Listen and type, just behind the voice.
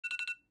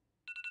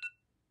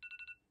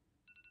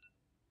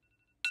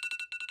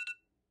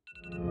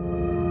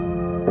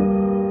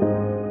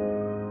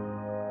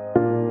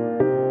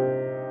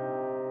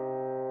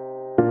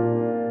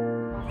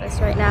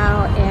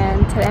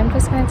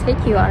going to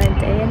take you on a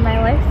day in my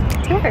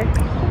life tour.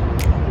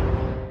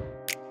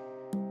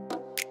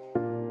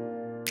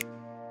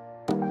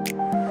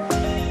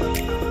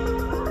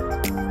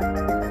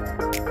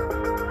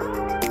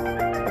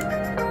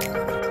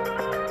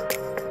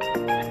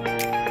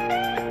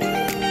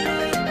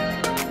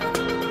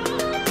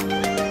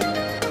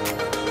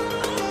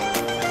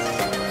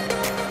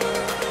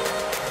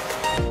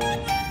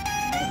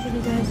 Give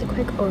you guys a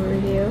quick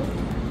overview.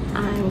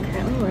 I'm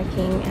currently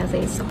working as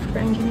a software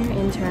engineer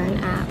intern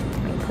at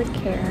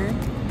PointClickCare,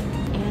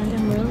 and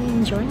I'm really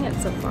enjoying it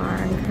so far.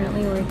 I'm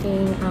currently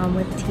working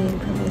with Team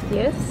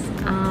Prometheus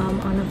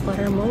on a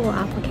Flutter mobile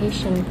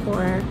application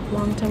for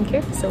long-term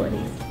care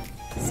facilities.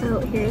 So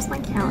here's my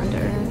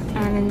calendar,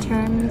 and in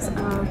terms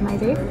of my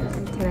day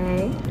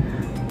today,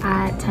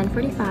 at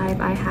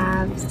 10:45 I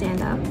have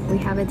stand-up. We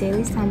have a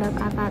daily stand-up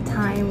at that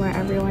time where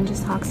everyone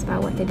just talks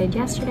about what they did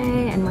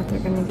yesterday and what they're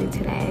going to do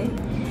today.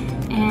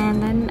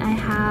 And then I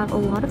have a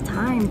lot of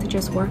time to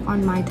just work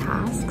on my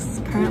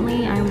tasks.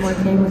 Currently I'm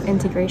working with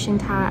integration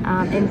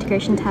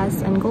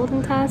tests and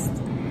golden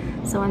tests.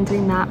 So I'm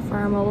doing that for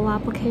a mobile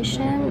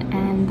application.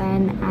 And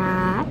then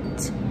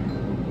at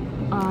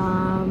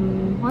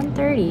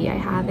 1:30 I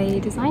have a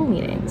design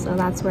meeting. So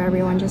that's where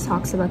everyone just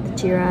talks about the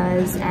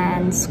JIRAs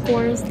and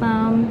scores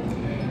them.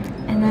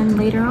 And then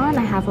later on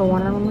I have a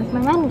one-on-one with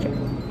my manager.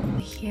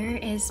 Here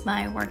is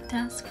my work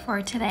desk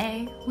for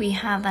today. We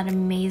have that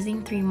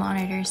amazing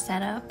 3-monitor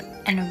setup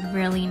and a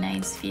really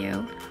nice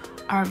view.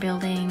 Our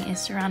building is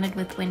surrounded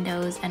with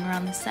windows and we're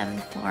on the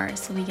 7th floor,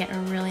 so we get a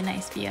really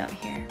nice view out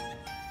here.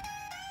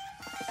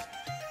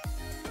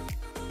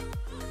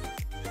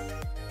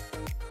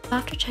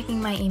 After checking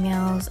my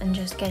emails and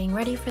just getting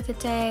ready for the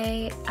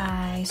day,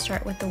 I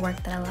start with the work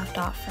that I left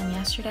off from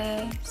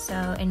yesterday.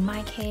 So in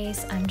my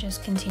case, I'm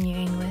just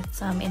continuing with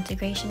some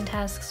integration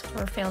tasks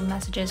for failed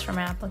messages from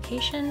our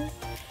application,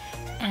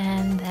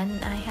 and then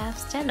I have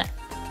stand-up.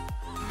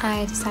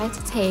 I decided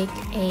to take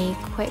a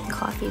quick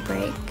coffee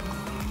break.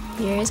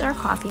 Here's our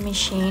coffee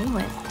machine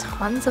with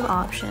tons of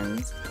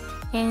options.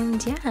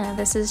 And yeah,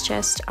 this is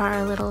just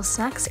our little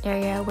snacks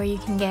area where you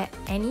can get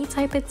any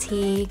type of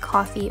tea,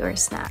 coffee, or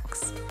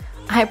snacks.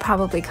 I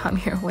probably come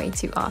here way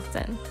too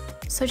often.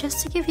 So just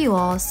to give you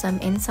all some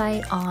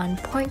insight on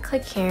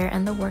PointClickCare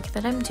and the work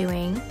that I'm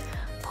doing,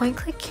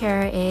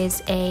 PointClickCare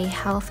is a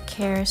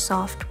healthcare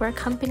software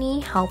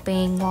company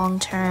helping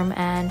long-term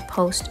and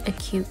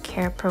post-acute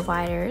care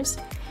providers.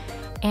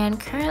 And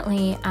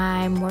currently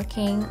I'm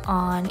working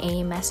on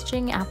a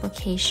messaging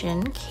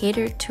application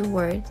catered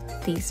toward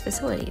these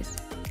facilities.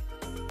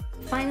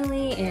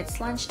 Finally, it's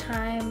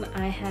lunchtime.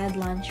 I had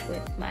lunch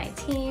with my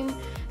team,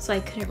 so I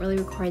couldn't really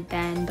record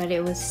then, but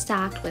it was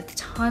stacked with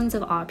tons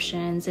of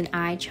options and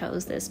I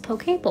chose this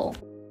poke bowl.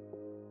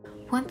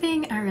 One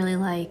thing I really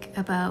like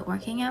about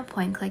working at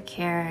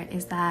PointClickCare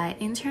is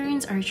that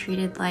interns are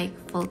treated like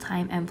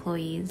full-time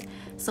employees,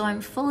 so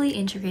I'm fully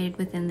integrated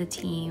within the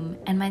team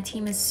and my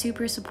team is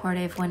super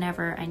supportive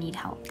whenever I need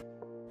help.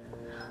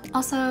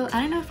 Also,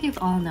 I don't know if you've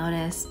all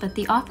noticed, but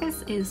the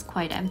office is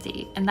quite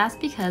empty, and that's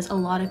because a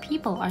lot of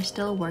people are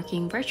still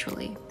working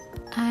virtually.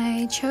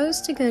 I chose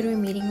to go to a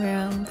meeting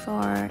room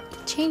for a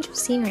change of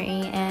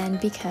scenery and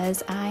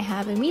because I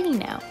have a meeting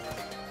now,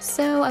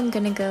 so I'm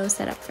gonna go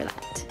set up for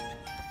that.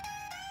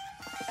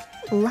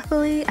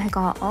 Luckily, I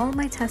got all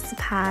my tests to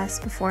pass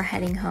before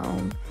heading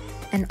home,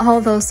 and all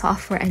those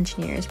software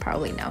engineers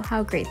probably know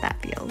how great that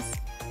feels.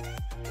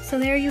 So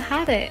there you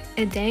have it,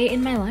 a day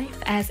in my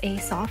life as a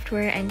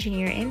software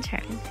engineer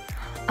intern.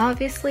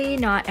 Obviously,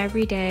 not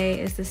every day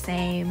is the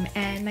same,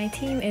 and my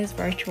team is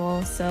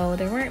virtual, so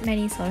there weren't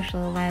many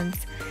social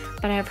events,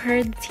 but I've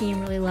heard the team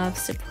really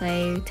loves to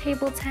play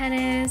table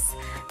tennis.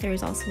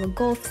 There's also a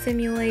golf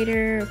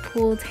simulator, a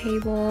pool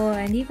table,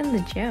 and even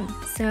the gym.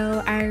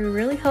 So I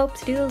really hope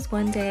to do those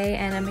one day,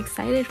 and I'm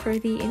excited for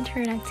the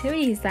intern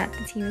activities that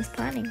the team is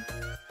planning.